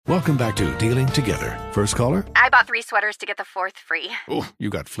Welcome back to Dealing Together. First caller? I bought 3 sweaters to get the 4th free. Oh, you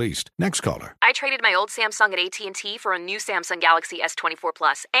got fleeced. Next caller? I traded my old Samsung at AT&T for a new Samsung Galaxy S24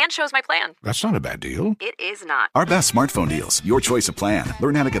 Plus and chose my plan. That's not a bad deal. It is not. Our best smartphone deals. Your choice of plan.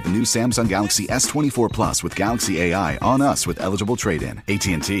 Learn how to get the new Samsung Galaxy S24 Plus with Galaxy AI on us with eligible trade-in.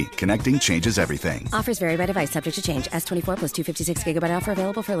 AT&T. Connecting changes everything. Offers vary by device. Subject to change. S24 plus 256 gigabyte offer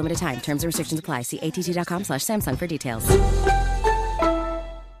available for a limited time. Terms and restrictions apply. See att.com/Samsung for details.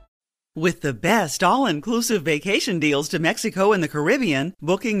 With the best all-inclusive vacation deals to Mexico and the Caribbean,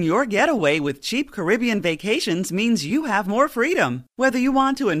 booking your getaway with Cheap Caribbean Vacations means you have more freedom. Whether you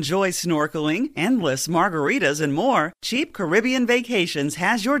want to enjoy snorkeling, endless margaritas, and more, Cheap Caribbean Vacations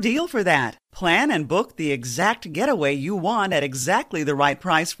has your deal for that. Plan and book the exact getaway you want at exactly the right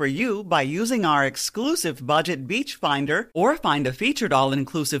price for you by using our exclusive budget beach finder, or find a featured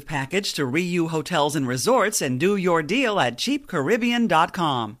all-inclusive package to Riu Hotels and Resorts and do your deal at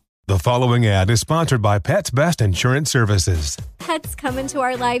cheapcaribbean.com. The following ad is sponsored by Pets Best Insurance Services. Pets come into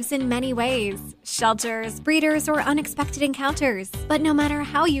our lives in many ways. Shelters, breeders, or unexpected encounters. But no matter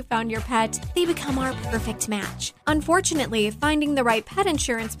how you found your pet, they become our perfect match. Unfortunately, finding the right pet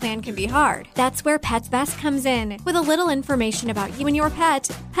insurance plan can be hard. That's where Pets Best comes in. With a little information about you and your pet,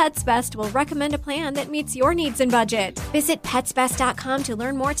 Pets Best will recommend a plan that meets your needs and budget. Visit PetsBest.com to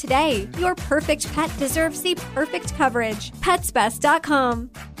learn more today. Your perfect pet deserves the perfect coverage.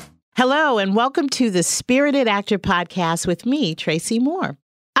 PetsBest.com. Hello, and welcome to the Spirited Actor Podcast with me, Tracy Moore.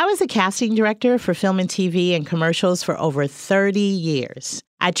 I was a casting director for film and TV and commercials for over 30 years.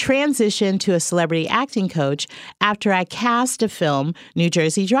 I transitioned to a celebrity acting coach after I cast a film, New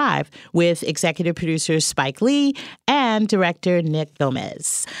Jersey Drive, with executive producers Spike Lee and director Nick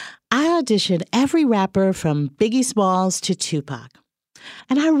Gomez. I auditioned every rapper from Biggie Smalls to Tupac.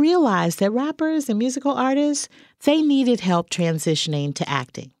 And I realized that rappers and musical artists, they needed help transitioning to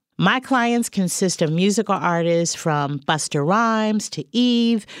acting. My clients consist of musical artists from Busta Rhymes to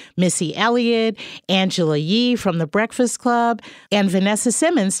Eve, Missy Elliott, Angela Yee from The Breakfast Club, and Vanessa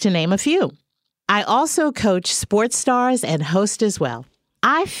Simmons, to name a few. I also coach sports stars and host as well.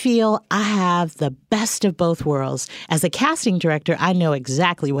 I feel I have the best of both worlds. As a casting director, I know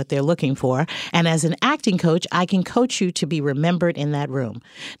exactly what they're looking for. And as an acting coach, I can coach you to be remembered in that room.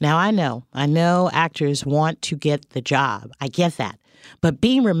 Now, I know actors want to get the job. I get that. But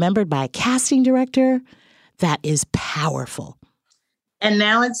being remembered by a casting director, that is powerful. And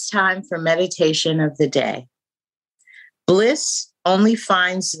now it's time for meditation of the day. Bliss only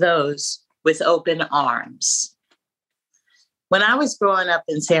finds those with open arms. When I was growing up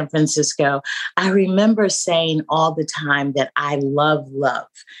in San Francisco, I remember saying all the time that I love love.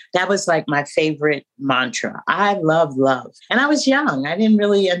 That was like my favorite mantra. I love love. And I was young. I didn't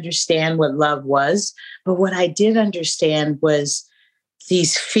really understand what love was. But what I did understand was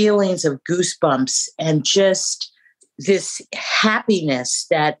these feelings of goosebumps and just this happiness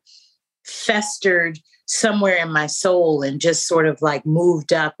that festered somewhere in my soul and just sort of like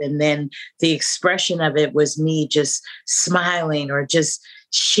moved up. And then the expression of it was me just smiling or just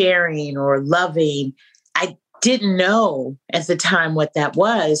sharing or loving. I didn't know at the time what that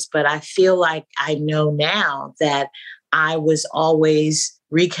was, but I feel like I know now that I was always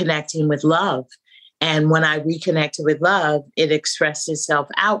reconnecting with love. And when I reconnected with love, it expressed itself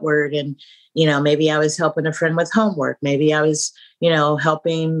outward. And, maybe I was helping a friend with homework. Maybe I was,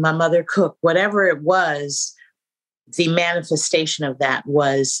 helping my mother cook. Whatever it was, the manifestation of that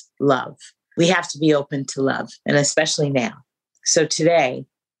was love. We have to be open to love, and especially now. So today,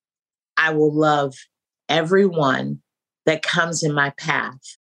 I will love everyone that comes in my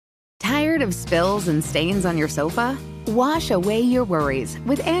path. Tired of spills and stains on your sofa? Wash away your worries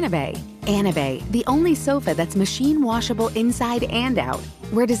with Anabay. Anabay, the only sofa that's machine washable inside and out,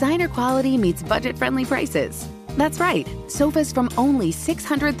 where designer quality meets budget-friendly prices. That's right, sofas from only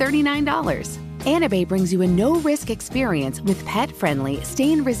 $639. Anabay brings you a no-risk experience with pet-friendly,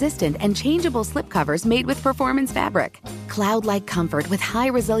 stain-resistant, and changeable slipcovers made with performance fabric, cloud-like comfort with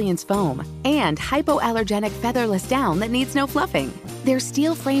high-resilience foam, and hypoallergenic featherless down that needs no fluffing. Their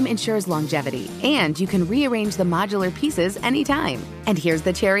steel frame ensures longevity, and you can rearrange the modular pieces anytime. And here's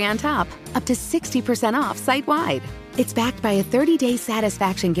the cherry on top, up to 60% off site-wide. It's backed by a 30-day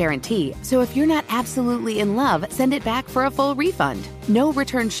satisfaction guarantee, so if you're not absolutely in love, send it back for a full refund. No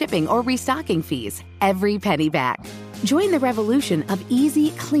return shipping or restocking fees. Every penny back. Join the revolution of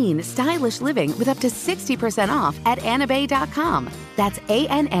easy, clean, stylish living with up to 60% off at anabay.com. That's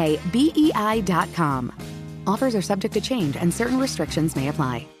ANABEI.com. Offers are subject to change and certain restrictions may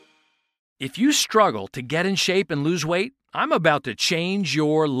apply. If you struggle to get in shape and lose weight, I'm about to change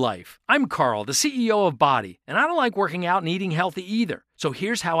your life. I'm Carl, the CEO of Body, and I don't like working out and eating healthy either. So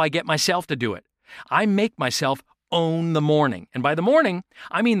here's how I get myself to do it. I make myself own the morning. And by the morning,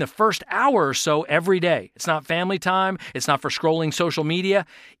 I mean the first hour or so every day. It's not family time. It's not for scrolling social media.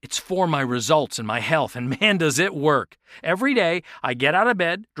 It's for my results and my health. And man, does it work. Every day, I get out of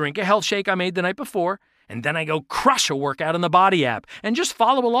bed, drink a health shake I made the night before, and then I go crush a workout in the Body app and just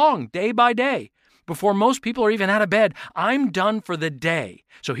follow along day by day. Before most people are even out of bed, I'm done for the day.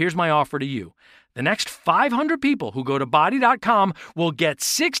 So here's my offer to you. The next 500 people who go to Body.com will get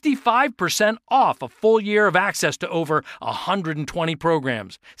 65% off a full year of access to over 120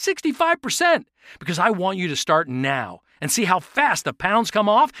 programs. 65%! Because I want you to start now and see how fast the pounds come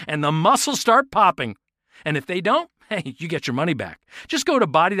off and the muscles start popping. And if they don't, hey, you get your money back. Just go to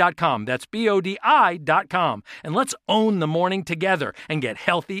Body.com, that's BODI.com, and let's own the morning together and get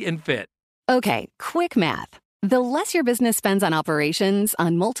healthy and fit. Okay, quick math. The less your business spends on operations,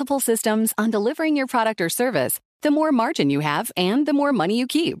 on multiple systems, on delivering your product or service, the more margin you have and the more money you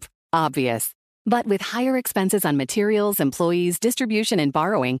keep. Obvious. But with higher expenses on materials, employees, distribution, and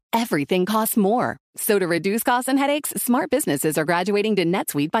borrowing, everything costs more. So to reduce costs and headaches, smart businesses are graduating to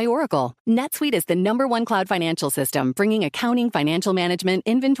NetSuite by Oracle. NetSuite is the #1 cloud financial system, bringing accounting, financial management,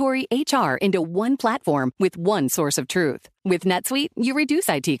 inventory, HR into one platform with one source of truth. With NetSuite, you reduce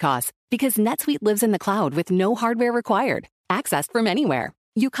IT costs because NetSuite lives in the cloud with no hardware required, accessed from anywhere.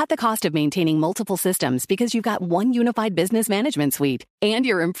 You cut the cost of maintaining multiple systems because you've got one unified business management suite. And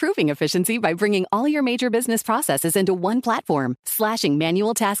you're improving efficiency by bringing all your major business processes into one platform, slashing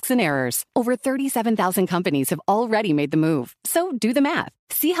manual tasks and errors. Over 37,000 companies have already made the move. So do the math.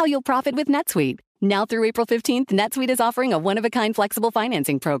 See how you'll profit with NetSuite. Now through April 15th, NetSuite is offering a one-of-a-kind flexible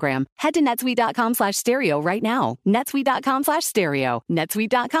financing program. Head to netsuite.com/stereo right now. netsuite.com/stereo.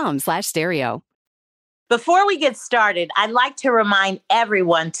 netsuite.com/stereo. Before we get started, I'd like to remind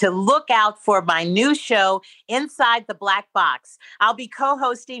everyone to look out for my new show, Inside the Black Box. I'll be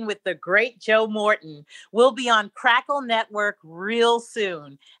co-hosting with the great Joe Morton. We'll be on Crackle Network real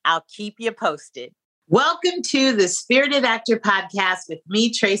soon. I'll keep you posted. Welcome to the Spirited Actor Podcast with me,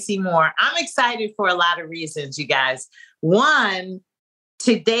 Tracy Moore. I'm excited for a lot of reasons, you guys. One,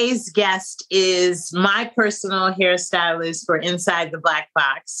 today's guest is my personal hairstylist for Inside the Black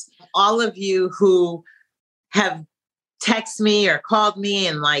Box. All of you who have texted me or called me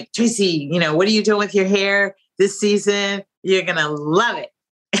and like, Tracy, what are you doing with your hair this season? You're going to love it.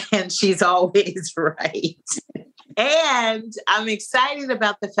 And she's always right. And I'm excited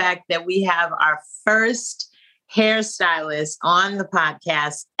about the fact that we have our first hairstylist on the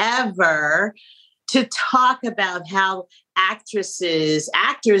podcast ever to talk about how actors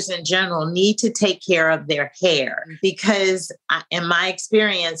in general need to take care of their hair, because in my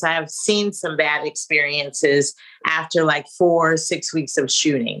experience, I have seen some bad experiences after like 4 or 6 weeks of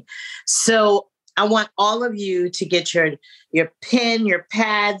shooting. So I want all of you to get your pen, your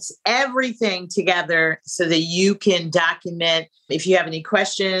pads, everything together so that you can document. If you have any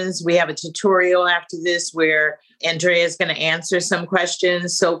questions, we have a tutorial after this where Andrea is going to answer some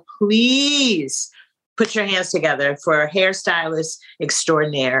questions. So please put your hands together for hairstylist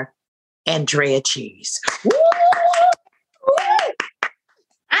extraordinaire, Andrea Cheese. Woo! Woo!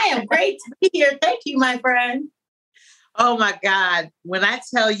 I am great to be here. Thank you, my friend. Oh my God. When I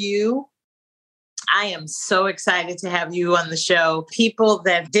tell you, I am so excited to have you on the show. People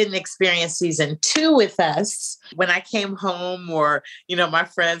that didn't experience season 2 with us, when I came home or, my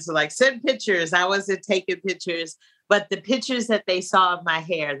friends were like, send pictures. I wasn't taking pictures, but the pictures that they saw of my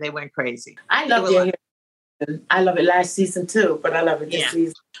hair, they went crazy. I love your hair. I love it last season too, but I love it this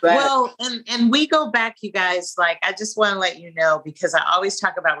season. But well, and we go back, you guys, like, I just want to let you know, because I always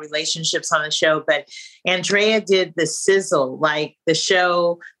talk about relationships on the show, but Andrea did the sizzle, like the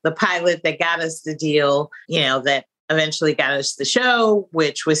show, the pilot that got us the deal, that eventually got us the show,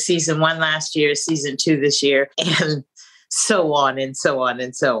 which was season 1 last year, season 2 this year, and so on and so on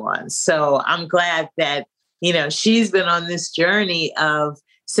and so on. So I'm glad that, she's been on this journey of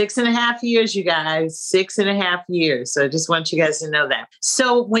 6.5 years, you guys, 6.5 years. So I just want you guys to know that.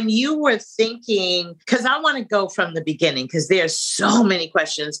 So when you were thinking, because I want to go from the beginning, because there's so many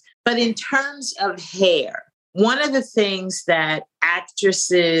questions, but in terms of hair, one of the things that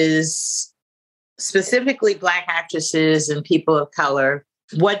actresses, specifically Black actresses and people of color,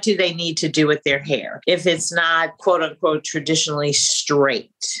 what do they need to do with their hair? If it's not, quote unquote, traditionally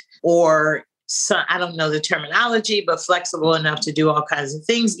straight, or I don't know the terminology, but flexible enough to do all kinds of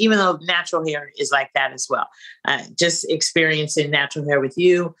things, even though natural hair is like that as well. Just experiencing natural hair with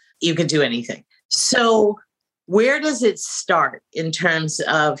you, you can do anything. So Where does it start in terms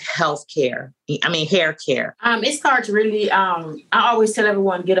of health care? I mean, hair care. It starts really, I always tell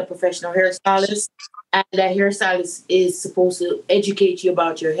everyone, get a professional hairstylist. And that hairstylist is supposed to educate you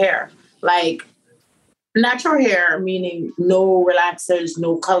about your hair. Like natural hair, meaning no relaxers,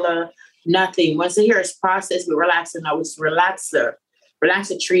 no color, nothing. Once the hair is processed with relaxer, now it's relaxer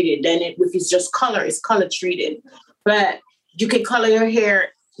treated. Then if it's just color, it's color treated. But you can color your hair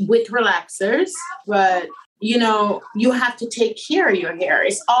with relaxers, but you have to take care of your hair.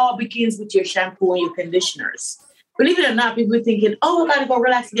 It all begins with your shampoo and your conditioners. Believe it or not, people are thinking, oh, I got to go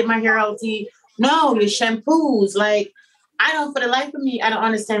relax and get my hair healthy. No, your shampoos. Like, for the life of me, I don't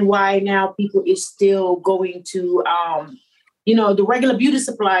understand why now people is still going to, the regular beauty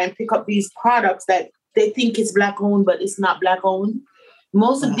supply and pick up these products that they think is Black owned, but it's not Black owned.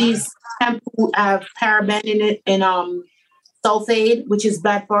 Most of these shampoo have paraben in it and sulfate, which is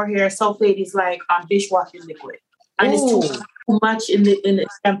bad for our hair. Sulfate is like dishwashing liquid. And it's too much in the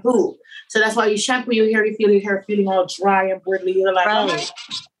shampoo. So that's why you shampoo your hair, you feel your hair feeling all dry and bristly. You're like,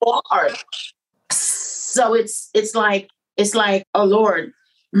 oh, hard. So it's like, oh Lord,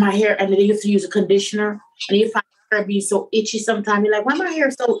 my hair, and then you have to use a conditioner and you find your hair be so itchy sometimes. You're like, why my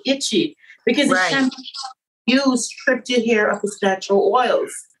hair so itchy? Because the shampoo you stripped your hair of its natural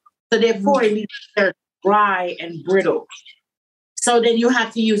oils. So therefore it leaves your hair dry and brittle. So then you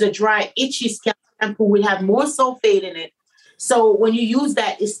have to use a dry, itchy scalp shampoo will have more sulfate in it. So when you use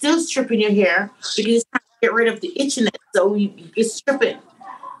that, it's still stripping your hair because it's trying to get rid of the itchiness. So it's stripping.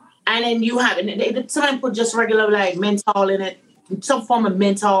 And then you have it. Somebody put just regular like menthol in it, some form of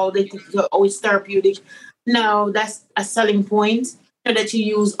menthol. They think it's always therapeutic. No, that's a selling point that you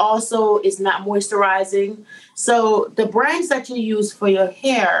use also is not moisturizing. So the brands that you use for your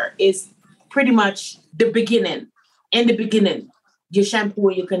hair is pretty much the beginning. In the beginning, your shampoo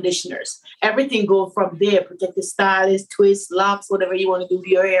and your conditioners. Everything goes from there. Protective stylist, twists, locks, whatever you want to do to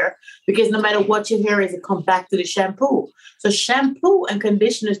your hair. Because no matter what your hair is, it comes back to the shampoo. So shampoo and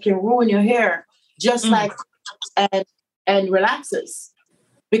conditioners can ruin your hair just like and relaxers.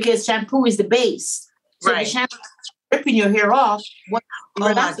 Because shampoo is the base. So the shampoo is ripping your hair off. Oh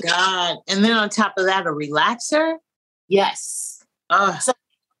my God. And then on top of that, a relaxer? Yes. So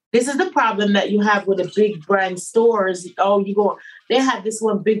this is the problem that you have with the big brand stores. They have this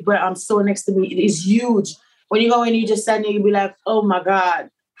one big brand store next to me. It is huge. When you go in, you just stand there, you be like, oh my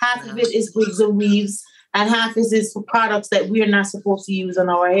God. Half of it is wigs and weaves, and half is for products that we are not supposed to use on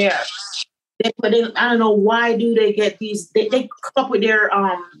our hair. I don't know why do they get these. They come up with their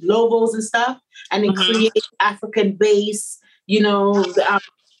logos and stuff, and they create African base.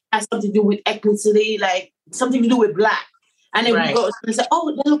 Has something to do with ethnicity, like something to do with Black. And then we go and say,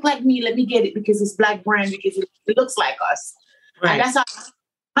 oh, they look like me. Let me get it because it's Black brand, because it looks like us. Right. And that's how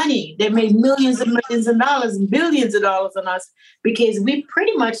money. They made millions and millions of dollars and billions of dollars on us because we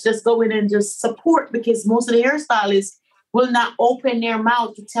pretty much just go in and just support, because most of the hairstylists will not open their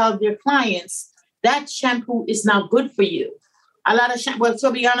mouth to tell their clients that shampoo is not good for you. A lot of shampoo, well,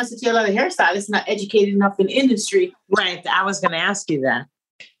 to be honest with you, a lot of hairstylists not educated enough in the industry. Right. I was going to ask you that.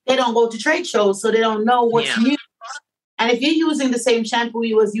 They don't go to trade shows, so they don't know what's new. And if you're using the same shampoo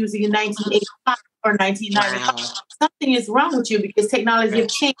you was using in 1985 or 1995, something is wrong with you because technology have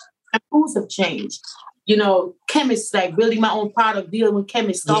changed, shampoos have changed. Chemists, like building my own product, dealing with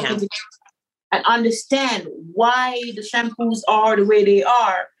chemists, talking to and understand why the shampoos are the way they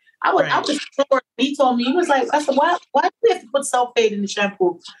are. I was sure. He told me, I said, why do we have to put sulfate in the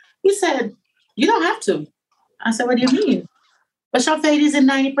shampoo? He said, you don't have to. I said, what do you mean? But sulfate is in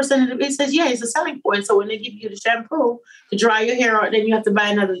 90% of it. It says, it's a selling point. So when they give you the shampoo to dry your hair out, then you have to buy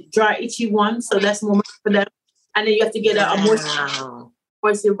another dry, itchy one. So that's more money for them. And then you have to get a moisturizer.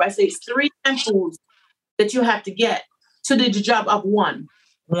 So it's 3 shampoos that you have to get to do the job of one.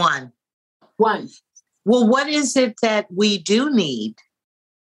 One. Well, what is it that we do need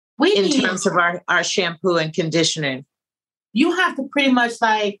in terms of our shampoo and conditioner? You have to pretty much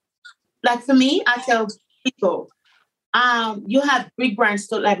like for me, I tell people, you have big brands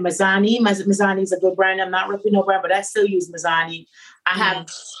still like Mizani. Mizani is a good brand. I'm not ripping no brand, but I still use Mizani. I have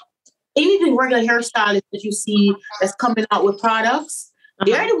anything regular hairstylists that you see that's coming out with products.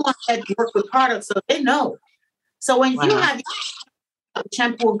 They're the ones that work with products, so they know. So when you have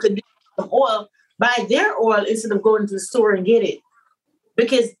shampoo and conditioner, oil, buy their oil instead of going to the store and get it.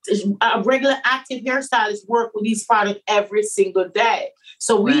 Because a regular active hairstylist work with these products every single day.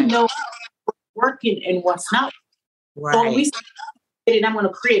 So we know what's working and what's not. Right. So we say, I'm going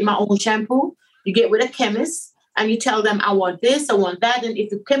to create my own shampoo. You get with a chemist and you tell them, I want this, I want that. And if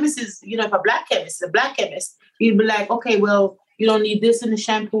the chemist is, if a black chemist, you'd be like, okay, well, You don't need this in the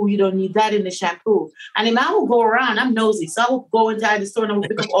shampoo. You don't need that in the shampoo. And then I will go around. I'm nosy. So I will go inside the store and I will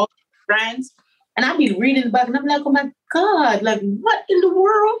pick up all the brands. And I'll be reading the back and I'm like, oh my God, like what in the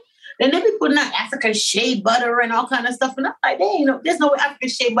world? And then they be putting out African shea butter and all kind of stuff. And I'm like, there's no way African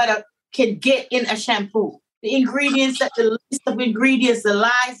shea butter can get in a shampoo. The ingredients, the list of ingredients, the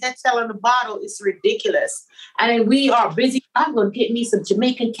lies that tell on the bottle is ridiculous. And then we are busy. I'm going to get me some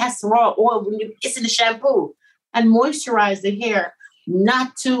Jamaican castor oil when it's in the shampoo and moisturize the hair,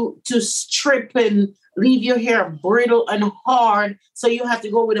 not to strip and leave your hair brittle and hard. So you have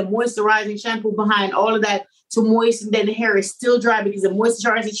to go with a moisturizing shampoo behind all of that to moisten. Then the hair is still dry because the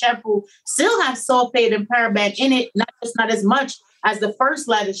moisturizing shampoo still has sulfate and paraben in it, not as much as the first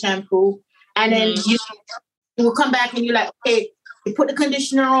lather shampoo. And then you will come back and you're like, okay, you put the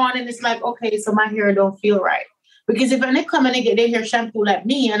conditioner on and it's like, okay, so my hair don't feel right. Because if they come and they get their hair shampoo like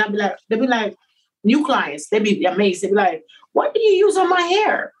me, and they'll be like, new clients, they'll be amazed. They'll be like, what do you use on my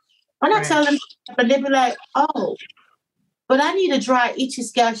hair? When I tell them, and they'll be like, oh, but I need a dry, itchy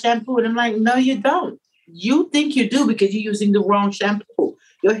scalp shampoo. And I'm like, no, you don't. You think you do because you're using the wrong shampoo.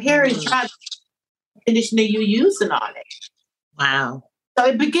 Your hair is dry, conditioner you're using on it. Wow. So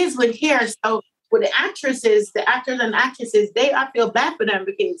it begins with hair. So with the actors and actresses, I feel bad for them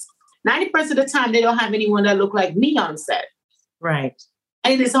because 90% of the time they don't have anyone that look like me on set. Right.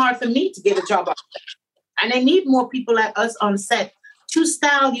 And it's hard for me to get a job on set. And they need more people like us on set to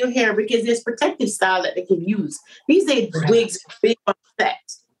style your hair because there's protective style that they can use. These days, wigs are big on set.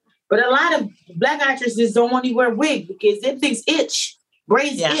 But a lot of Black actresses don't want to wear wig because their things itch.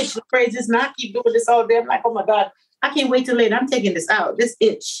 Braids itch. The braids is not keep doing this all day. I'm like, oh my God, I can't wait till later. I'm taking this out. This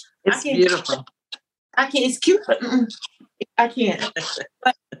itch. It's beautiful. I can't. It's cute, but I can't.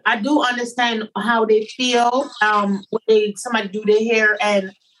 But I do understand how they feel when somebody do their hair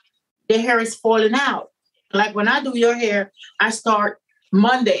and their hair is falling out. Like when I do your hair, I start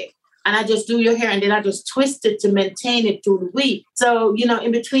Monday and I just do your hair and then I just twist it to maintain it through the week. So,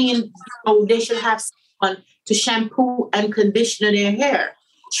 in between, they should have someone to shampoo and conditioner their hair.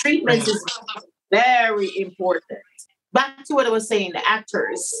 Treatments is very important. Back to what I was saying, the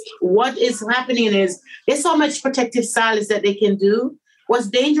actors, what is happening is there's so much protective stylists that they can do. What's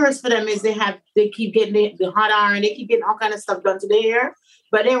dangerous for them is they keep getting the hot iron, they keep getting all kind of stuff done to their hair.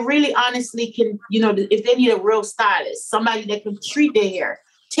 But they really honestly can, if they need a real stylist, somebody that can treat their hair,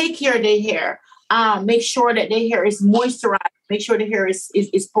 take care of their hair, make sure that their hair is moisturized, make sure the hair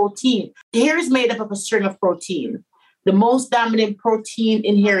is protein. The hair is made up of a string of protein. The most dominant protein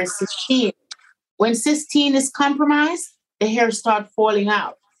in hair is cysteine. When cysteine is compromised, the hair starts falling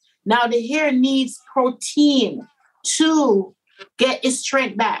out. Now the hair needs protein to get its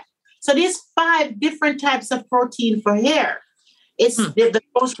strength back. So there's 5 different types of protein for hair. It's the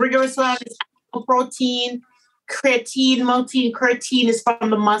most rigorous one is protein, creatine. Creatine is from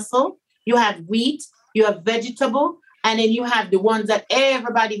the muscle. You have wheat, you have vegetable, and then you have the ones that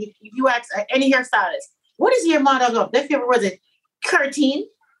everybody, if you ask any hairstylist, what is your model of? Their favorite was it creatine.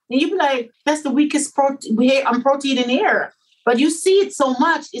 And you'd be like, that's the weakest protein in the hair. But you see it so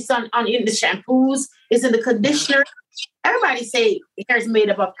much. It's in the shampoos. It's in the conditioner. Everybody say hair is made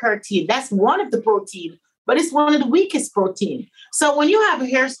up of keratin. That's one of the protein, but it's one of the weakest protein. So when you have a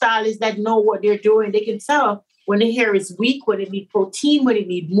hairstylist that know what they're doing, they can tell when the hair is weak, when it needs protein, when it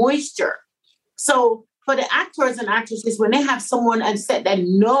needs moisture. So for the actors and actresses, when they have someone on set that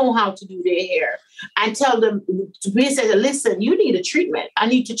know how to do their hair and tell them to be said, listen, you need a treatment. I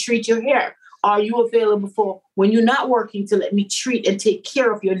need to treat your hair. Are you available for when you're not working to let me treat and take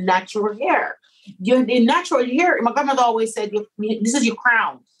care of your natural hair? Your natural hair, my grandmother always said, this is your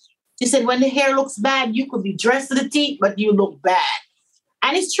crown. She said, when the hair looks bad, you could be dressed to the teeth, but you look bad.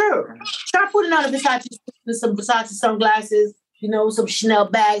 And it's true. Try putting on some Versace sunglasses, some Chanel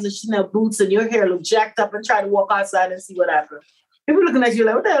bags and Chanel boots, and your hair look jacked up, and try to walk outside and see what happens. People looking at you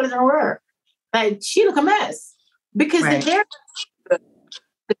like, what the hell is wrong with her? Like, she look a mess. Because the hair,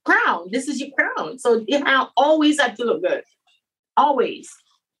 the crown, this is your crown. So it always have to look good. Always.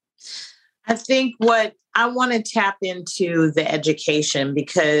 I think what I want to tap into the education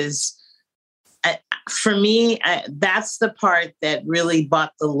because for me, that's the part that really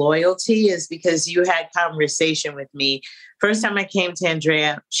bought the loyalty is because you had conversation with me. First time I came to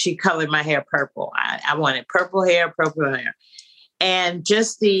Andrea, she colored my hair purple. I wanted purple hair. And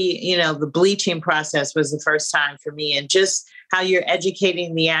just the bleaching process was the first time for me. And just how you're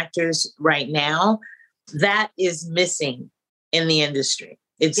educating the actors right now, that is missing in the industry.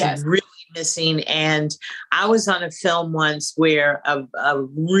 It's really missing. And I was on a film once where a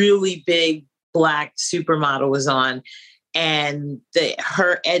really big Black supermodel was on, and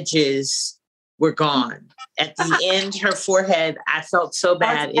her edges were gone. At the end, her forehead, I felt so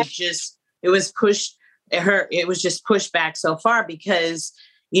bad. It was just pushed back so far because,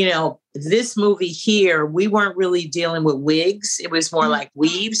 this movie here, we weren't really dealing with wigs. It was more like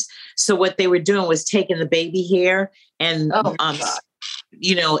weaves. So what they were doing was taking the baby hair and,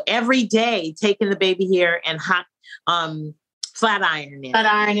 every day taking the baby hair and hot, flat iron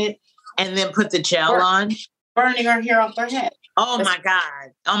it. And then put the gel on. Burning her hair off her head. Oh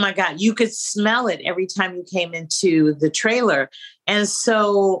my God. You could smell it every time you came into the trailer. And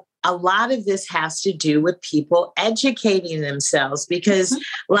so a lot of this has to do with people educating themselves because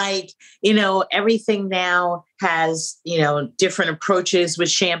everything now has, different approaches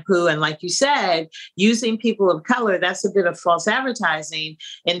with shampoo. And like you said, using people of color, that's a bit of false advertising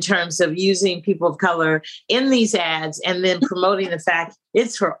in terms of using people of color in these ads and then promoting the fact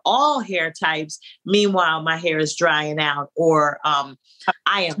it's for all hair types. Meanwhile, my hair is drying out or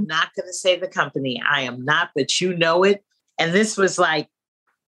I am not going to say the company. I am not, but you know it. And this was like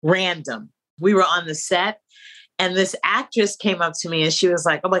random. We were on the set and this actress came up to me and she was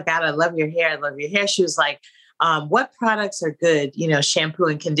like, "Oh my God, I love your hair. I love your hair." She was like, "What products are good? Shampoo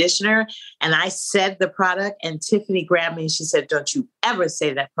and conditioner." And I said the product and Tiffany grabbed me and she said, "Don't you ever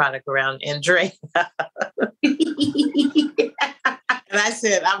say that product around Andrea." And I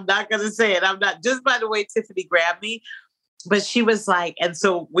said, "I'm not going to say it. I'm not." Just by the way Tiffany grabbed me. But she was like, and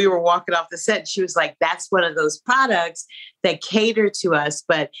so we were walking off the set. And she was like, "That's one of those products that cater to us,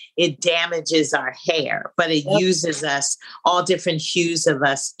 but it damages our hair, but it uses us, all different hues of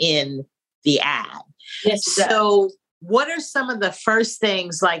us in the ad." Yes. So what are some of the first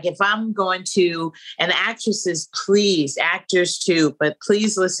things, like if I'm going to, and actresses, please, actors too, but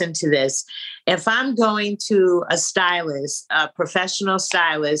please listen to this. If I'm going to a stylist, a professional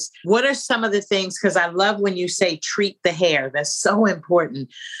stylist, what are some of the things, because I love when you say treat the hair, that's so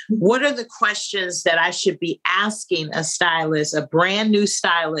important. What are the questions that I should be asking a stylist, a brand new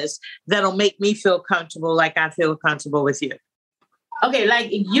stylist, that'll make me feel comfortable like I feel comfortable with you? Okay, like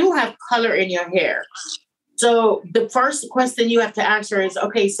you have color in your hair. So the first question you have to answer is,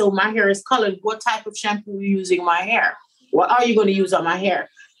 okay, so my hair is colored. What type of shampoo are you using in my hair? What are you going to use on my hair?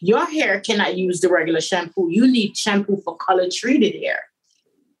 Your hair cannot use the regular shampoo. You need shampoo for color treated hair.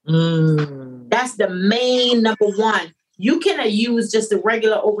 That's the main number one. You cannot use just the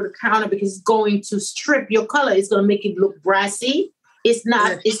regular over the counter because it's going to strip your color. It's going to make it look brassy. It's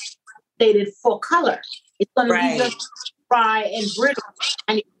not, it's stated for color. It's going to be just dry and brittle.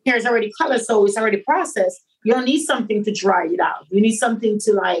 And your hair is already colored, so it's already processed. You don't need something to dry it out. You need something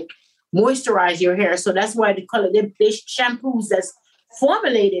to like moisturize your hair. So that's why the color, there's shampoos that's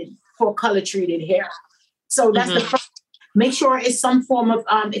formulated for color treated hair. So that's the first. Make sure it's some form of,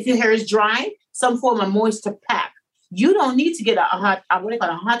 if your hair is dry, some form of moisture pack. You don't need to get a hot, what do you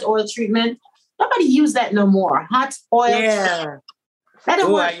call it, a hot oil treatment. Nobody use that no more. Hot oil. Yeah. That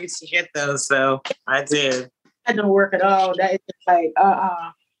don't work. I used to get those, so I did. That don't work at all. That is just like,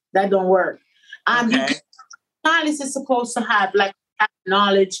 that don't work. Stylist is supposed to have like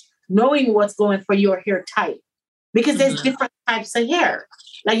knowledge, knowing what's going for your hair type, because there's different types of hair.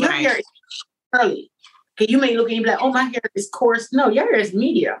 Like your hair is curly. Okay, you may look and you be like, "Oh, my hair is coarse." No, your hair is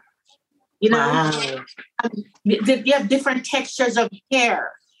medium. You know, you have different textures of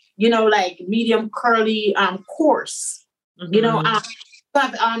hair. Like medium, curly, coarse. They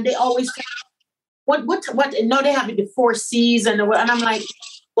always say, what? No, they have the 4 C's and I'm like,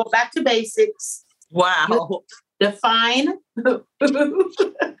 go back to basics. Wow. Define.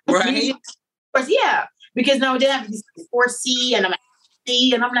 Right. Yeah, because now they have this 4C and I'm like,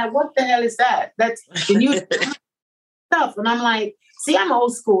 C, and I'm like, what the hell is that? That's the new stuff. And I'm like, see, I'm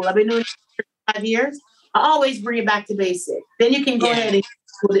old school. I've been doing it for 5 years. I always bring it back to basic. Then you can go ahead and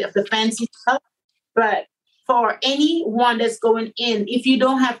do the fancy stuff. But for anyone that's going in, if you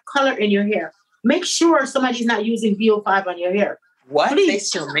don't have color in your hair, make sure somebody's not using VO5 on your hair. What? Please. They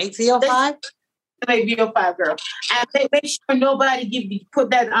still make VO5? They make VO5, girl. And they make sure nobody put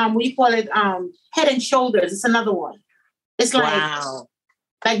that, we call it Head and Shoulders. It's another one. It's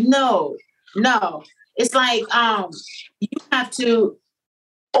like, no. It's like you have to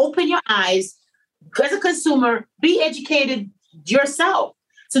open your eyes as a consumer, be educated yourself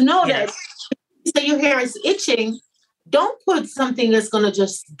to know that if you say your hair is itching, don't put something that's going to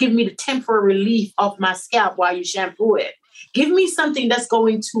just give me the temporary relief of my scalp while you shampoo it. Give me something that's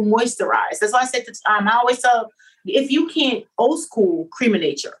going to moisturize. That's why I said I always tell, if you can't, old school Cream of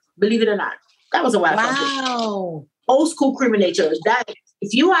Nature, believe it or not. That was a while ago. Old school Cream of Nature. That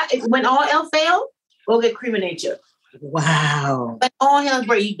when all else failed, go get Cream of Nature. Wow. But all hell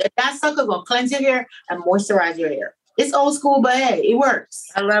break. That sucker gonna cleanse your hair and moisturize your hair. It's old school, but hey, it works.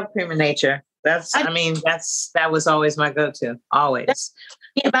 I love Cream of Nature. That was always my go-to, always.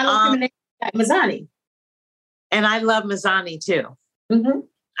 Yeah, but I don't like Mazzani. And I love Mazzani too. Mm-hmm.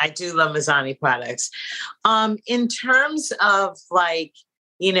 I do love Mazzani products. In terms of like,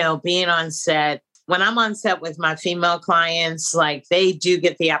 being on set, when I'm on set with my female clients, like they do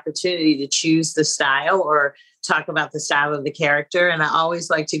get the opportunity to choose the style or talk about the style of the character. And I always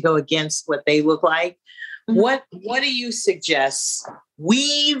like to go against what they look like. Mm-hmm. What do you suggest?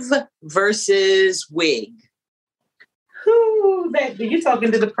 Weave versus wig? Who, baby, you're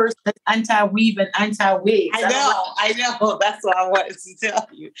talking to the person that's anti-weave and anti-wig. I know. That's what I wanted to tell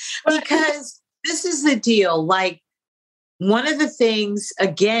you. Because this is the deal. Like, one of the things,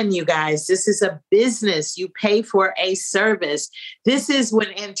 again, you guys, this is a business. You pay for a service. This is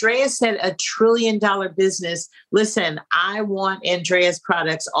when Andrea said $1 trillion business. Listen, I want Andrea's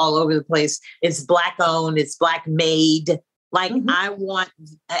products all over the place. It's Black owned. It's Black made. Like, mm-hmm. I want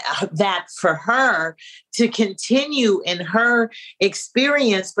that for her to continue in her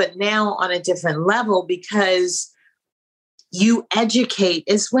experience, but now on a different level because you educate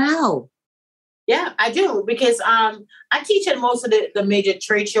as well. Yeah, I do, because I teach at most of the major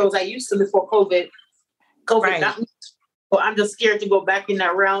trade shows I used to before COVID. Right. Well, I'm just scared to go back in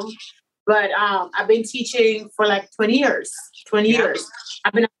that realm. But I've been teaching for like 20 years. Years.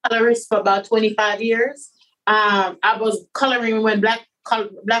 I've been a colorist for about 25 years. I was coloring when black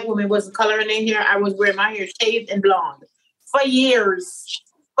women wasn't coloring their hair. I was wearing my hair shaved and blonde for years.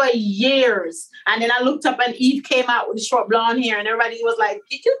 And then I looked up and Eve came out with short blonde hair and everybody was like,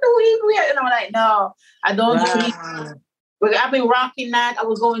 did you do Eve hair? And I'm like, no, I don't do Eve. But I've been rocking that. I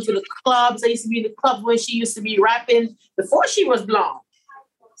was going to the clubs. I used to be in the clubs when she used to be rapping before she was blonde.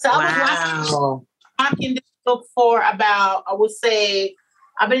 So I was rocking this look for about, I would say,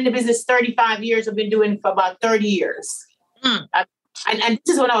 I've been in the business 35 years. I've been doing it for about 30 years. And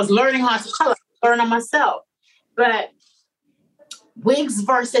this is when I was learning how to color, learning myself. But wigs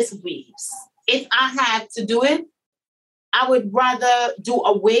versus weaves. If I had to do it, I would rather do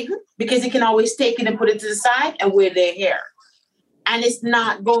a wig because you can always take it and put it to the side and wear their hair. And it's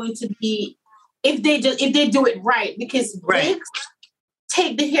not going to be, if they do it right, because wigs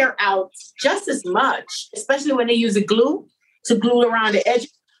take the hair out just as much, especially when they use a glue to glue around the edge.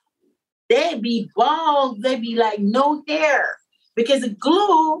 They be bald. They be like no hair because the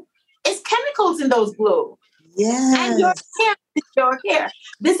glue is chemicals in those glue. Yeah. And your hair is your hair.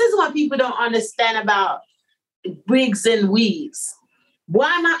 This is what people don't understand about wigs and weaves.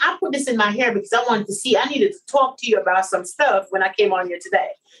 Why not? I put this in my hair because I wanted to see. I needed to talk to you about some stuff when I came on here today.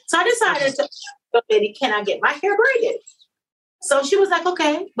 So I decided to ask lady, can I get my hair braided? So she was like,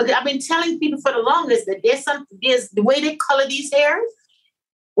 okay. But I've been telling people for the longest that there's the way they color these hairs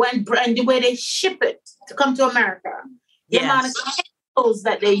and the way they ship it to come to America. The amount of chemicals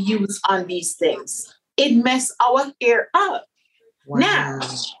that they use on these things. It messed our hair up. Wow. Now,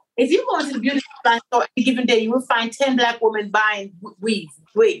 if you go into the beauty supply store any given day, you will find 10 Black women buying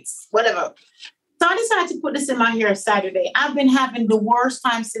wigs, whatever. So I decided to put this in my hair Saturday. I've been having the worst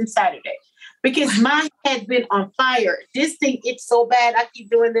time since Saturday because my head been on fire. This thing, it's so bad. I keep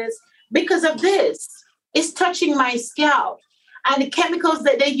doing this because of this. It's touching my scalp. And the chemicals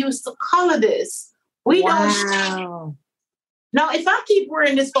that they use to color this, we don't. Now, if I keep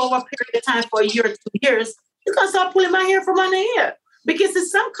wearing this for a period of time for a year or 2 years, it's going to start pulling my hair from under here because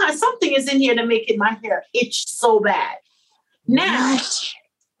there's something is in here to make my hair itch so bad. Now,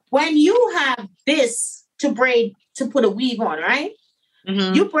 when you have this to braid, to put a weave on, right?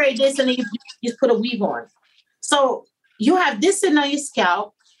 Mm-hmm. You braid this and then you just put a weave on. So you have this in on your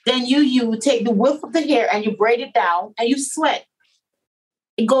scalp, then you take the width of the hair and you braid it down and you sweat.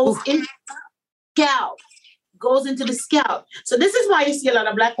 It goes into the scalp. Goes into the scalp. So this is why you see a lot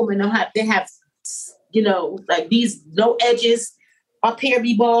of Black women they have like these no edges, up here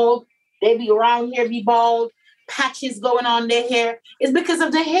be bald, they be around here be bald, patches going on their hair. It's because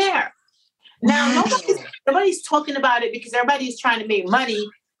of the hair. Now nobody's talking about it because everybody's trying to make money.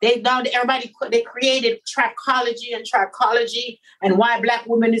 They created trichology and why Black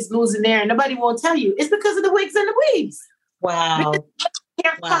women is losing their hair. Nobody won't tell you. It's because of the wigs and the weaves. Wow.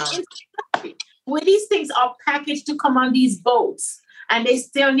 Where these things are packaged to come on these boats, and they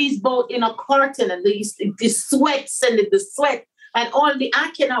stay on these boats in a carton, and the sweats and the sweat and all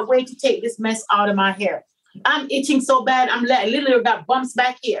I cannot wait to take this mess out of my hair. I'm itching so bad. I literally got bumps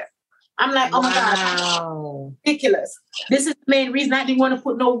back here. I'm like, oh my God, ridiculous. This is the main reason I didn't want to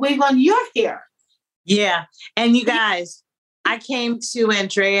put no wig on your hair. Yeah. And you guys, I came to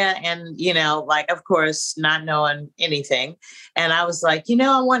Andrea and, of course, not knowing anything. And I was like,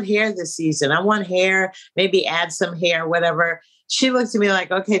 I want hair this season. I want hair, maybe add some hair, whatever. She looked at me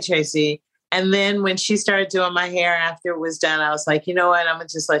like, okay, Tracy, And then when she started doing my hair after it was done, I was like, you know what? I'm going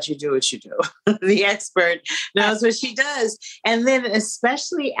to just let you do what you do. The expert knows what she does. And then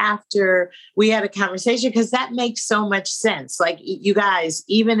especially after we had a conversation, because that makes so much sense. Like, you guys,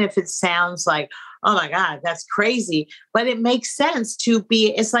 even if it sounds like, oh my God, that's crazy, but it makes sense to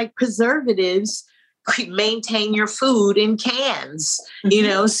be, it's like preservatives maintain your food in cans, you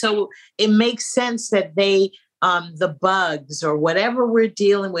know, so it makes sense that they, the bugs or whatever we're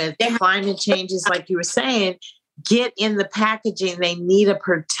dealing with, climate changes, like you were saying, get in the packaging. They need a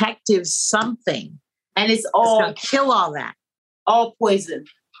protective something. And it's all going to kill all that. All poison.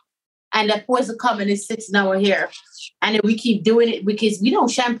 And that poison coming is 6 hour hair. And then we keep doing it because we don't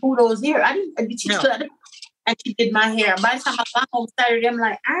shampoo those hair. And she did my hair. By the time I got home Saturday, I'm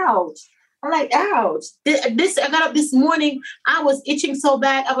like, ouch. Ouch. I got up this morning. I was itching so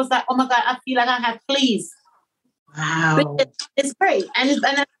bad. I was like, oh my God, I feel like I have fleas. Wow. It's great. And I've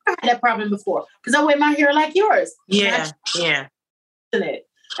never had that problem before because I wear my hair like yours. Yeah. And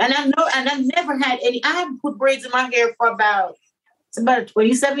I've never had any. I haven't put braids in my hair for about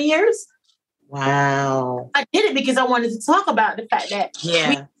 27 years. Wow. I did it because I wanted to talk about the fact that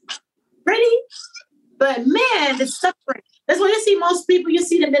pretty, but man, the suffering. That's when you see most people, you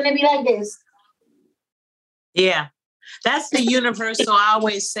see them, then they be like this. Yeah. That's the universal, I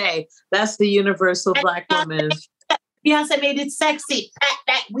always say, that's the universal Black woman. Beyonce made it sexy. Pat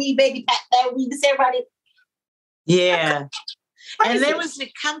that weave, baby, pat that weave. This everybody. Yeah. And there was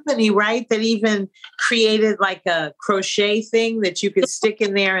a company, right, that even created like a crochet thing that you could stick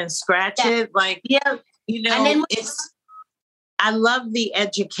in there and scratch it. Like, you know, and then I love the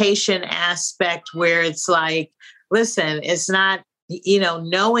education aspect where it's like, listen, it's not, you know,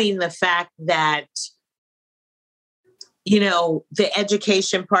 knowing the fact that, you know, the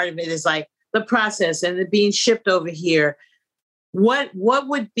education part of it is like the process and the being shipped over here. What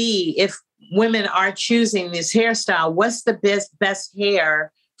would be if women are choosing this hairstyle? What's the best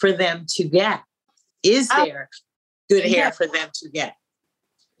hair for them to get? Is there good hair for them to get?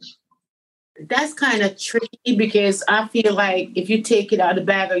 That's kind of tricky because I feel like if you take it out of the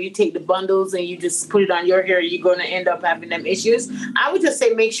bag or you take the bundles and you just put it on your hair, you're going to end up having them issues. I would just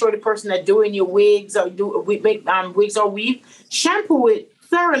say make sure the person that's doing your wigs or wigs or weave, shampoo it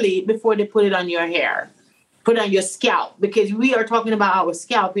thoroughly before they put it on your hair. Put it on your scalp because we are talking about our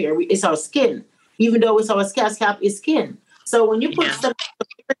scalp here. It's our skin. Even though it's our scalp is skin. So when you put stuff on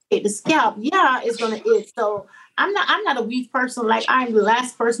the scalp, it's going to itch. So I'm not a weave person. Like I'm the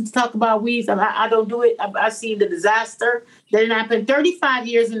last person to talk about weaves. I don't do it. I've seen the disaster that happened 35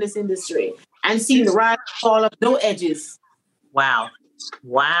 years in this industry and seen the rise and fall of no edges. Wow.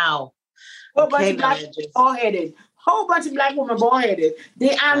 Whole bunch of black bald-headed. Whole bunch of black women bald-headed.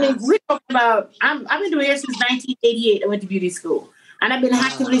 We're talking about, I've been doing hair since 1988. I went to beauty school. And I've been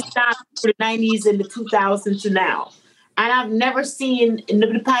actively styling for the 90s and the 2000s to now. And I've never seen, in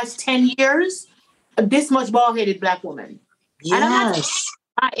the past 10 years, this much bald-headed black woman. Yes. And I'm not talking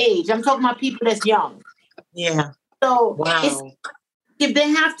about my age. I'm talking about people that's young. Yeah. So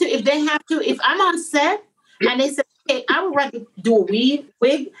if I'm on set and they say, hey, I would rather do a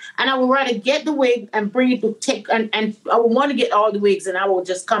wig, and I would rather get the wig and bring it to take, and I would want to get all the wigs, and I will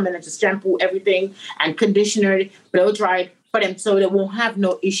just come in and just shampoo everything and conditioner it, blow dry it for them so they won't have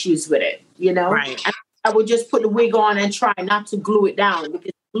no issues with it, you know? Right. And I would just put the wig on and try not to glue it down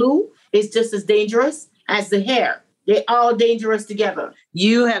because glue is just as dangerous as the hair. They're all dangerous together.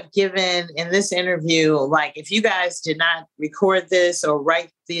 You have given in this interview, like if you guys did not record this or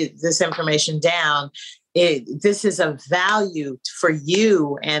write this information down, this is of value for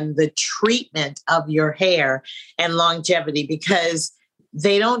you and the treatment of your hair and longevity, because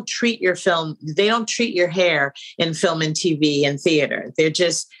they don't treat your hair in film and TV and theater. They're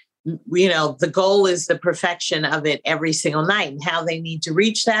just, you know, the goal is the perfection of it every single night, and how they need to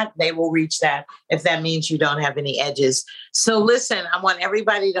reach that, they will reach that if that means you don't have any edges. So listen, I want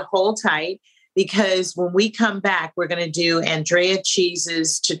everybody to hold tight, because when we come back, we're going to do Andrea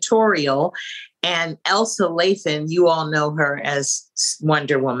Cheese's tutorial. And Elsa Lathan, you all know her as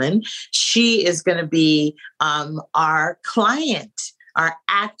Wonder Woman. She is going to be our client, our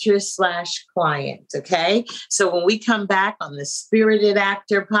actress/client. Okay. So when we come back on the Spirited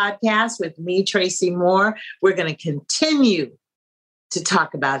Actor podcast with me, Tracy Moore, we're going to continue to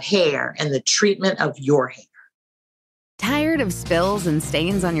talk about hair and the treatment of your hair. Tired of spills and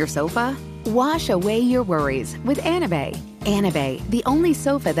stains on your sofa? Wash away your worries with Anabay. Anabay, the only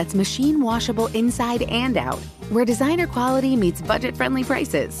sofa that's machine washable inside and out, where designer quality meets budget-friendly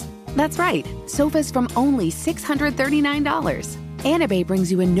prices. That's right, sofas from only $639. Anabay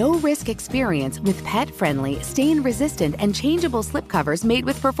brings you a no-risk experience with pet-friendly, stain-resistant, and changeable slip covers made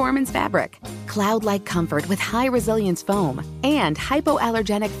with performance fabric, cloud-like comfort with high-resilience foam, and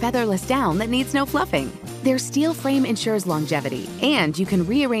hypoallergenic featherless down that needs no fluffing. Their steel frame ensures longevity, and you can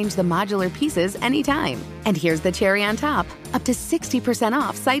rearrange the modular pieces anytime. And here's the cherry on top, up to 60%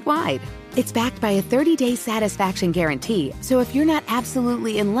 off site-wide. It's backed by a 30-day satisfaction guarantee, so if you're not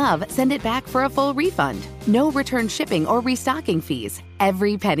absolutely in love, send it back for a full refund. No return shipping or restocking fees.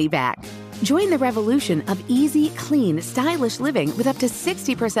 Every penny back. Join the revolution of easy, clean, stylish living with up to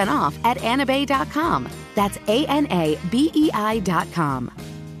 60% off at anabay.com. That's ANABEI.com.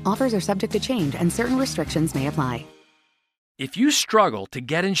 Offers are subject to change and certain restrictions may apply. If you struggle to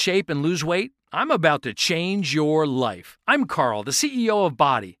get in shape and lose weight, I'm about to change your life. I'm Carl, the CEO of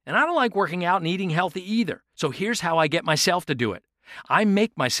Body, and I don't like working out and eating healthy either. So here's how I get myself to do it. I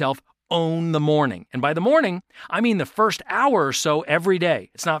make myself own the morning. And by the morning, I mean the first hour or so every day.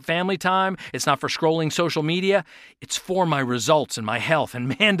 It's not family time. It's not for scrolling social media. It's for my results and my health.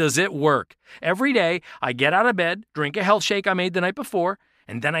 And man, does it work. Every day, I get out of bed, drink a health shake I made the night before,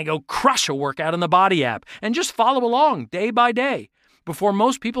 and then I go crush a workout in the Body app and just follow along day by day. Before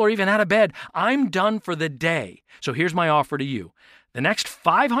most people are even out of bed, I'm done for the day. So here's my offer to you. The next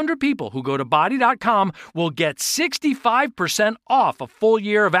 500 people who go to body.com will get 65% off a full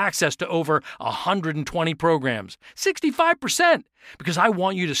year of access to over 120 programs. 65%! Because I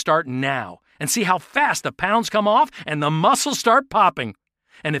want you to start now and see how fast the pounds come off and the muscles start popping.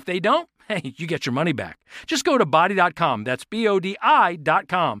 And if they don't, hey, you get your money back. Just go to body.com, that's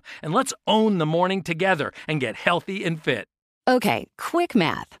BODI.com, and let's own the morning together and get healthy and fit. Okay, quick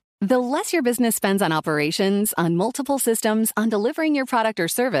math. The less your business spends on operations, on multiple systems, on delivering your product or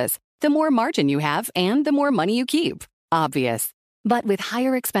service, the more margin you have and the more money you keep. Obvious. But with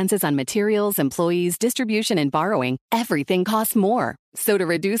higher expenses on materials, employees, distribution, and borrowing, everything costs more. So to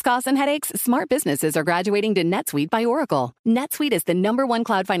reduce costs and headaches, smart businesses are graduating to NetSuite by Oracle. NetSuite is the #1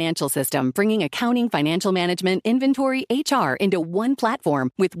 cloud financial system, bringing accounting, financial management, inventory, HR into one platform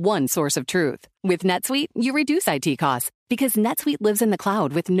with one source of truth. With NetSuite, you reduce IT costs because NetSuite lives in the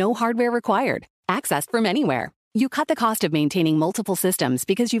cloud with no hardware required, accessed from anywhere. You cut the cost of maintaining multiple systems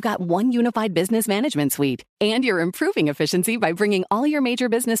because you've got one unified business management suite. And you're improving efficiency by bringing all your major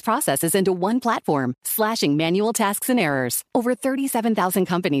business processes into one platform, slashing manual tasks and errors. Over 37,000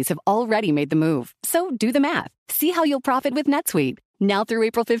 companies have already made the move. So do the math. See how you'll profit with NetSuite. Now through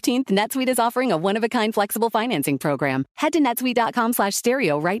April 15th, NetSuite is offering a one-of-a-kind flexible financing program. Head to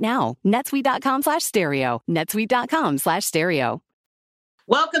netsuite.com/stereo right now. netsuite.com/stereo. netsuite.com/stereo.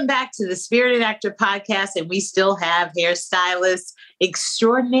 Welcome back to the Spirited Actor Podcast, and we still have hairstylist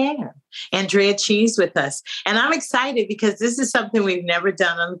extraordinaire Andrea Cheese with us. And I'm excited because this is something we've never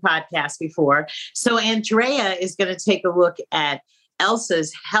done on the podcast before. So Andrea is going to take a look at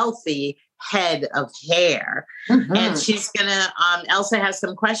Elsa's healthy head of hair. Mm-hmm. And she's going to, Elsa has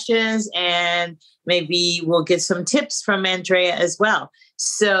some questions, and maybe we'll get some tips from Andrea as well.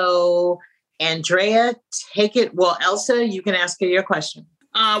 So Andrea, take it. Well, Elsa, you can ask her your question.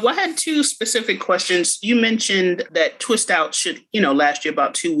 Well, I had two specific questions. You mentioned that twist out should, last you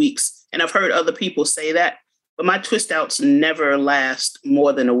about 2 weeks. And I've heard other people say that, but my twist outs never last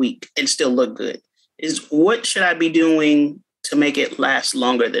more than a week and still look good. What should I be doing to make it last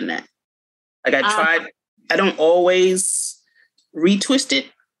longer than that? Like I don't always retwist it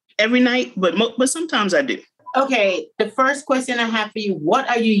every night, but sometimes I do. Okay, the first question I have for you, what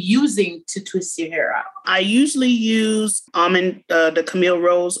are you using to twist your hair out? I usually use the Camille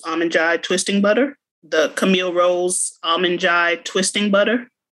Rose Almond Jai twisting butter. The Camille Rose Almond Jai twisting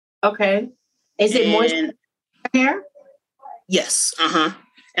butter. Okay. Is it moist hair? Yes.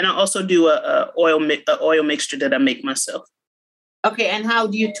 And I also do a oil mixture that I make myself. Okay, and how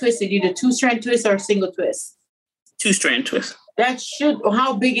do you twist it? You do 2-strand twist or a single twist? 2-strand twist.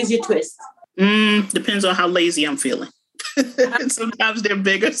 How big is your twist? Depends on how lazy I'm feeling. Sometimes they're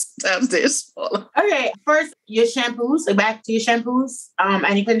bigger, sometimes they're smaller. Okay, first your shampoos, back to your shampoos,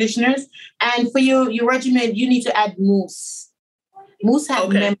 and your conditioners. And for your regimen, you need to add mousse. Mousse has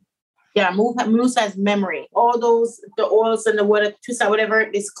memory. Yeah, mousse has memory. All the oils and the whatever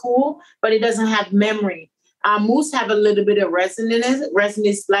is cool, but it doesn't have memory. Mousse have a little bit of resin in it. Resin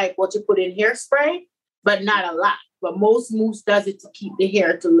is like what you put in hairspray, but not a lot. But most mousse does it to keep the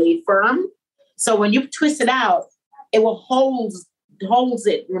hair to lay firm. So when you twist it out, it will holds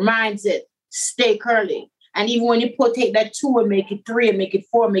it, reminds it, stay curly. And even when you take that 2 and make it 3 and make it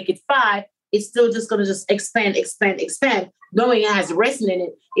 4, make it 5, it's still just going to expand. Knowing it has resin in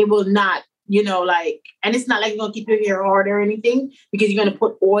it, it will not, and it's not like you're going to keep your hair hard or anything because you're going to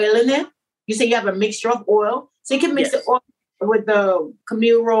put oil in it. You say you have a mixture of oil. So you can mix the oil with the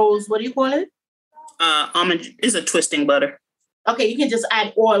Camille Rose, what do you call it? Almond is a twisting butter. Okay, you can just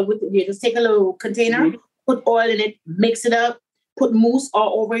add oil with it. You just take a little container, put oil in it, mix it up, put mousse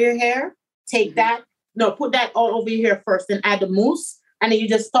all over your hair. Take that. No, put that all over your hair first, then add the mousse. And then you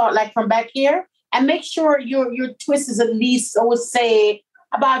just start like from back here. And make sure your twist is at least, I would say,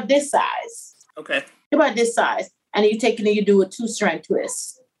 about this size. Okay. About this size. And then you take it and you do a 2-strand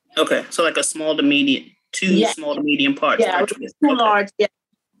twist. Okay. So like a small to medium, small to medium parts. Yeah, too large. Yeah.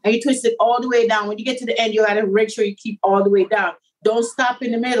 And you twist it all the way down. When you get to the end, you got to make sure you keep all the way down. Don't stop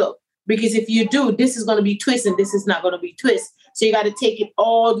in the middle. Because if you do, this is going to be twist and this is not going to be twist. So you got to take it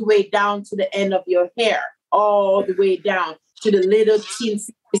all the way down to the end of your hair. All the way down to the little teensy.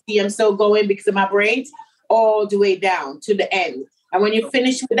 See, I'm still going because of my braids. All the way down to the end. And when you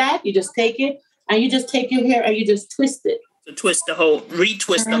finish with that, you just take it and you just take your hair and you just twist it. So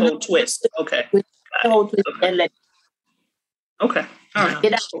retwist the whole twist. Okay. The whole twist and let Okay. All right.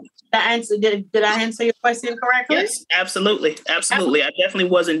 Did I answer your question correctly? Yes, absolutely. Absolutely. I definitely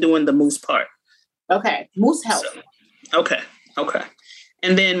wasn't doing the mousse part. Okay. Mousse helps. Okay.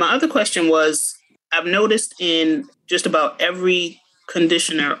 And then my other question was, I've noticed in just about every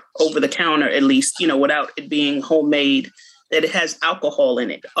conditioner over the counter, at least, without it being homemade, that it has alcohol in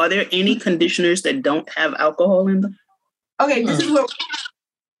it. Are there any conditioners that don't have alcohol in them? Okay, this is where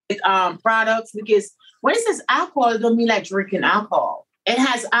products, because when it says alcohol, it don't mean like drinking alcohol. It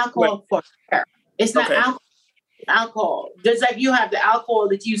has alcohol for hair. It's not alcohol. Just like you have the alcohol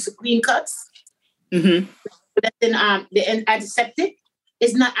that you use to clean cuts. Mm-hmm. That's in the antiseptic.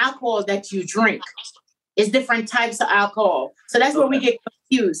 It's not alcohol that you drink. It's different types of alcohol. So that's where we get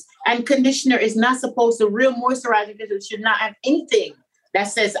confused. And conditioner is not supposed to, real moisturizer should not have anything that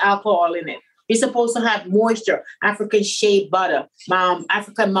says alcohol in it. It's supposed to have moisture, African shea butter,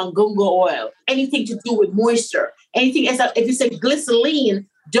 African mangungo oil, anything to do with moisture. Anything else, if you say glycerin,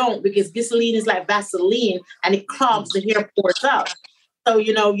 don't, because glycerin is like Vaseline and it clogs the hair pores up. So,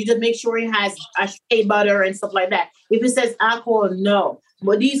 you just make sure it has a shea butter and stuff like that. If it says alcohol, no.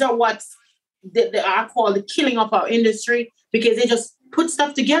 But these are what I call the killing of our industry, because they just put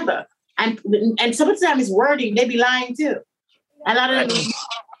stuff together. And sometimes it's wording, they be lying too. A lot of them,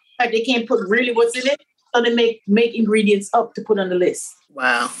 they can't put really what's in it, so they make ingredients up to put on the list.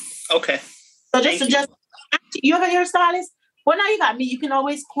 Wow. Okay. So just you have a hairstylist? Well, now you got me. You can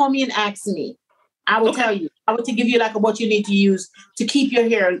always call me and ask me. I will tell you. I will give you like what you need to use to keep your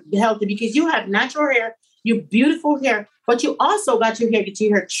hair healthy, because you have natural hair, you beautiful hair, but you also got your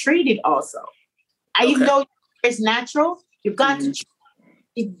hair treated also. Even though it's natural, you've got to,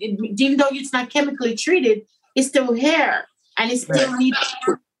 even though it's not chemically treated, it's still hair, and it still needs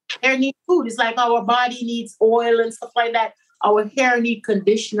food. Hair needs food. It's like our body needs oil and stuff like that. Our hair needs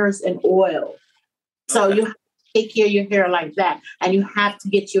conditioners and oil. So you have to take care of your hair like that, and you have to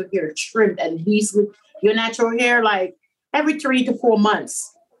get your hair trimmed at least with your natural hair, like every 3 to 4 months.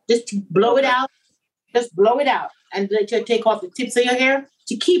 Just to blow it out. Just blow it out and let you take off the tips of your hair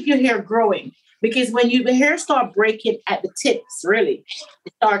to keep your hair growing. Because when the hair start breaking at the tips, really,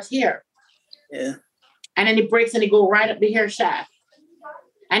 it starts here. Yeah. And then it breaks and it go right up the hair shaft.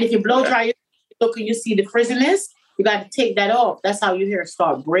 And if you blow dry your hair, look and you see the frizziness, you got to take that off. That's how your hair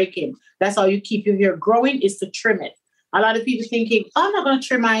start breaking. That's how you keep your hair growing, is to trim it. A lot of people thinking, I'm not going to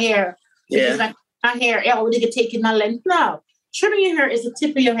trim my hair. Because my hair, they can take in my length. No. Trimming your hair is the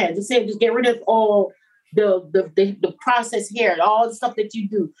tip of your head. Just get rid of all the processed hair, all the stuff that you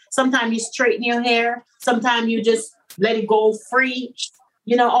do. Sometimes you straighten your hair. Sometimes you just let it go free.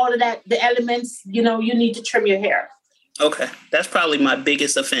 All of that, the elements, you need to trim your hair. Okay. That's probably my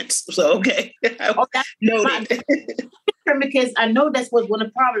biggest offense. So, okay. Noted. Because I know that's what's one of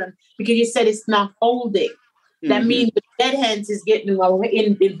the problems, because you said it's not holding. That means the dead hands is getting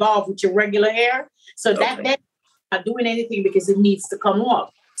involved with your regular hair. So that dead not doing anything because it needs to come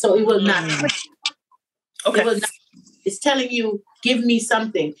off. So it will not. Okay. It will not. It's telling you, give me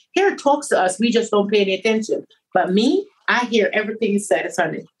something. Hair talks to us. We just don't pay any attention. But me, I hear everything you said,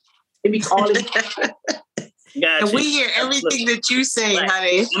 honey. It be calling. Gotcha. And we hear everything that you say,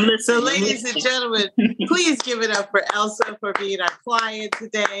 honey. So, ladies and gentlemen, please give it up for Elsa for being our client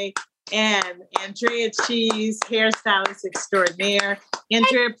today, and Andrea Cheese, hairstylist extraordinaire.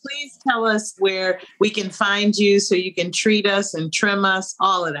 Andrea, please tell us where we can find you so you can treat us and trim us,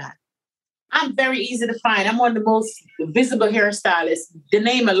 all of that. I'm very easy to find. I'm one of the most visible hairstylists. The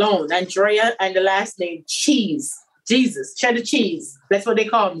name alone, Andrea, and the last name, Cheese. Jesus, cheddar cheese. That's what they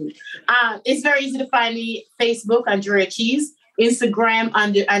call me. It's very easy to find me. Facebook, Andrea Cheese. Instagram,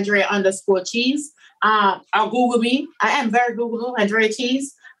 under Andrea_Cheese. Or Google me. I am very Googleable, Andrea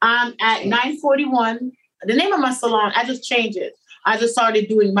Cheese. At 941 the name of my salon, I just changed it. I just started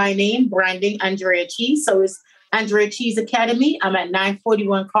doing my name, branding, Andrea Cheese. So it's Andrea Cheese Academy. I'm at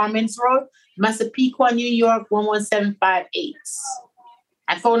 941 Carmen's Road, Massapequa, New York, 11758.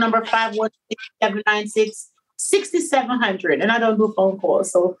 And phone number 516-796-6700. And I don't do phone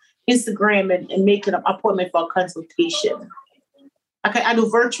calls. So Instagram and make an appointment for a consultation. Okay, I do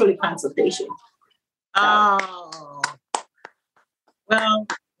virtually consultation. Oh, well,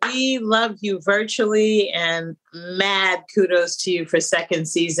 we love you virtually, and mad kudos to you for second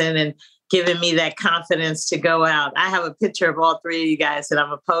season and giving me that confidence to go out. I have a picture of all three of you guys that I'm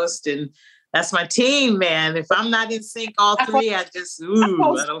going to post, and that's my team, man. If I'm not in sync, all three, I don't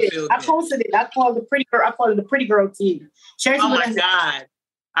feel good. I posted it. I called it the pretty girl team. Oh my God.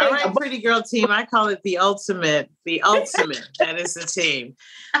 All right, pretty girl team. I call it the ultimate. That is the team.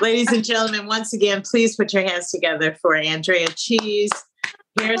 Ladies and gentlemen, once again, please put your hands together for Andrea Cheese,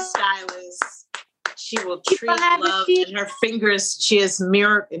 hairstylist. She will treat love in her fingers. She has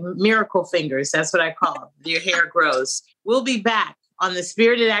miracle fingers. That's what I call them. Your hair grows. We'll be back on the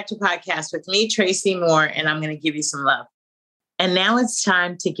Spirited Actor Podcast with me, Tracy Moore, and I'm going to give you some love. And now it's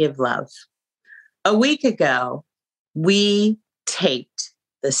time to give love. A week ago, we taped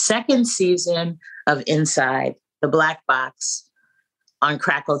the second season of Inside the Black Box on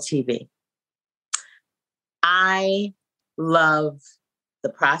Crackle TV. I love the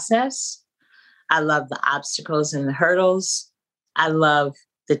process. I love the obstacles and the hurdles. I love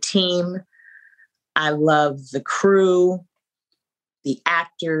the team. I love the crew, the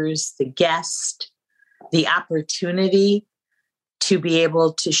actors, the guests, the opportunity to be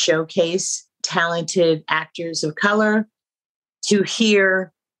able to showcase talented actors of color, to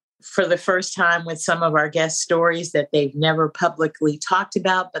hear for the first time with some of our guest stories that they've never publicly talked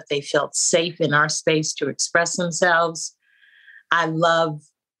about, but they felt safe in our space to express themselves. I love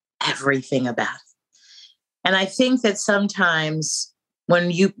everything about it. And I think that sometimes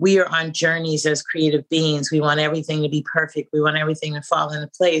when we are on journeys as creative beings, we want everything to be perfect. We want everything to fall into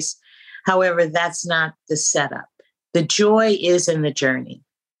place. However, that's not the setup. The joy is in the journey.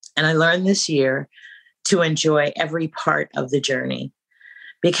 And I learned this year to enjoy every part of the journey,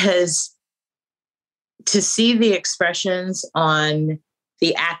 because to see the expressions on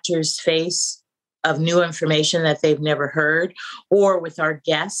the actor's face of new information that they've never heard, or with our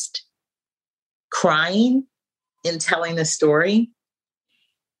guest crying in telling the story,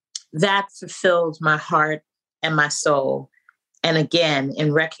 that fulfilled my heart and my soul. And again,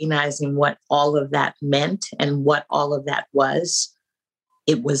 in recognizing what all of that meant and what all of that was,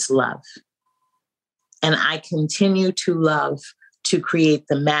 it was love. And I continue to love to create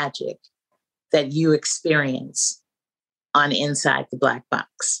the magic that you experience on Inside the Black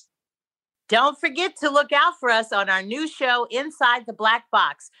Box. Don't forget to look out for us on our new show, Inside the Black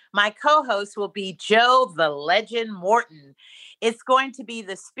Box. My co-host will be Joe the Legend Morton. It's going to be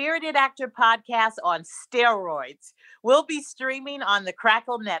the Spirited Actor Podcast on steroids. We'll be streaming on the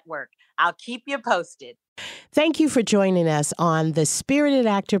Crackle Network. I'll keep you posted. Thank you for joining us on the Spirited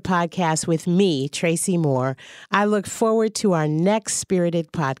Actor Podcast with me, Tracy Moore. I look forward to our next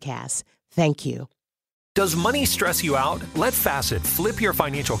Spirited Podcast. Thank you. Does money stress you out? Let Facet flip your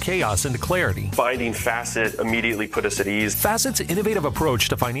financial chaos into clarity. Finding Facet immediately put us at ease. Facet's innovative approach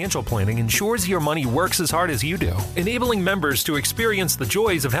to financial planning ensures your money works as hard as you do, enabling members to experience the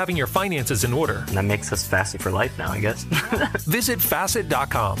joys of having your finances in order. And that makes us Facet for life now, I guess. Visit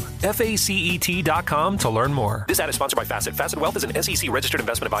Facet.com, FACET.com to learn more. This ad is sponsored by Facet. Facet Wealth is an SEC registered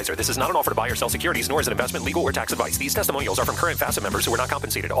investment advisor. This is not an offer to buy or sell securities, nor is it investment, legal, or tax advice. These testimonials are from current Facet members who are not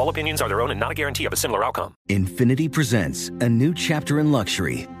compensated. All opinions are their own and not a guarantee of a similar outcome. Infiniti presents a new chapter in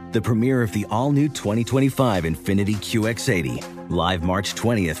luxury, the premiere of the all-new 2025 Infiniti QX80, live March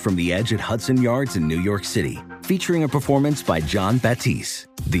 20th from the Edge at Hudson Yards in New York City, featuring a performance by John Batiste.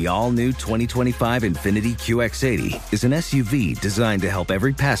 The all-new 2025 Infiniti QX80 is an SUV designed to help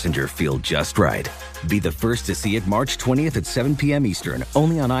every passenger feel just right. Be the first to see it March 20th at 7 p.m. Eastern,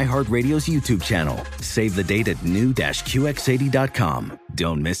 only on iHeartRadio's YouTube channel. Save the date at new-QX80.com.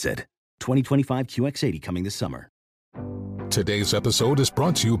 Don't miss it. 2025 QX80 coming this summer. Today's episode is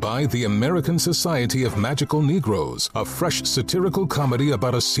brought to you by the American Society of Magical Negroes, a fresh satirical comedy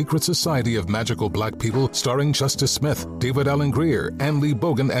about a secret society of magical black people starring Justice Smith, David Allen Greer, Ann Lee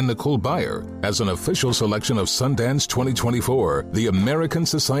Bogan, and Nicole Byer. As an official selection of Sundance 2024, the American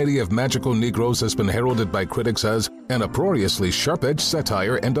Society of Magical Negroes has been heralded by critics as an uproariously sharp-edged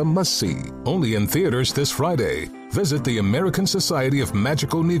satire and a must-see. Only in theaters this Friday. Visit the American Society of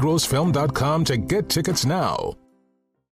Magical Negroes Film.com to get tickets now.